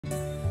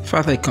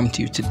Father, I come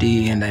to you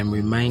today and I'm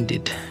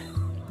reminded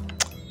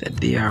that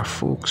there are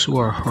folks who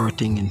are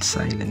hurting in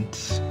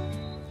silence.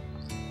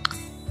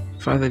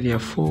 Father, there are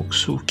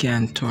folks who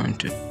can't turn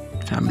to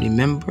family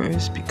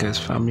members because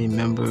family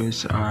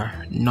members are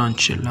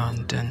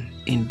nonchalant and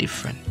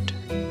indifferent.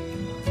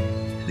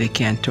 They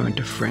can't turn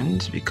to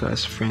friends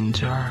because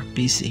friends are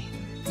busy.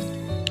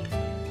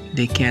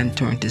 They can't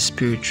turn to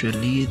spiritual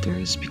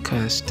leaders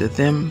because to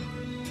them,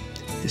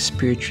 the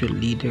spiritual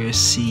leaders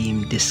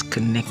seem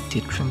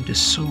disconnected from the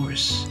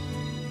source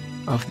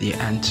of their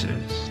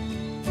answers.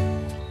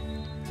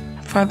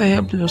 Father,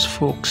 help those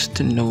folks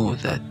to know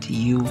that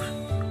you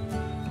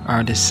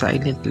are the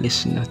silent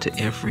listener to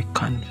every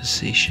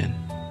conversation.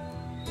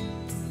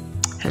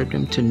 Help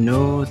them to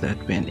know that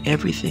when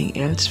everything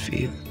else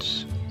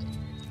fails,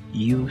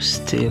 you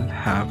still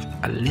have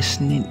a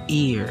listening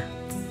ear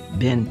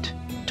bent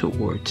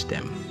towards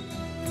them.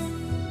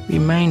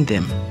 Remind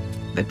them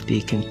that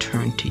they can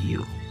turn to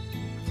you.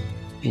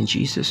 In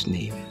Jesus'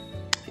 name,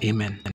 amen.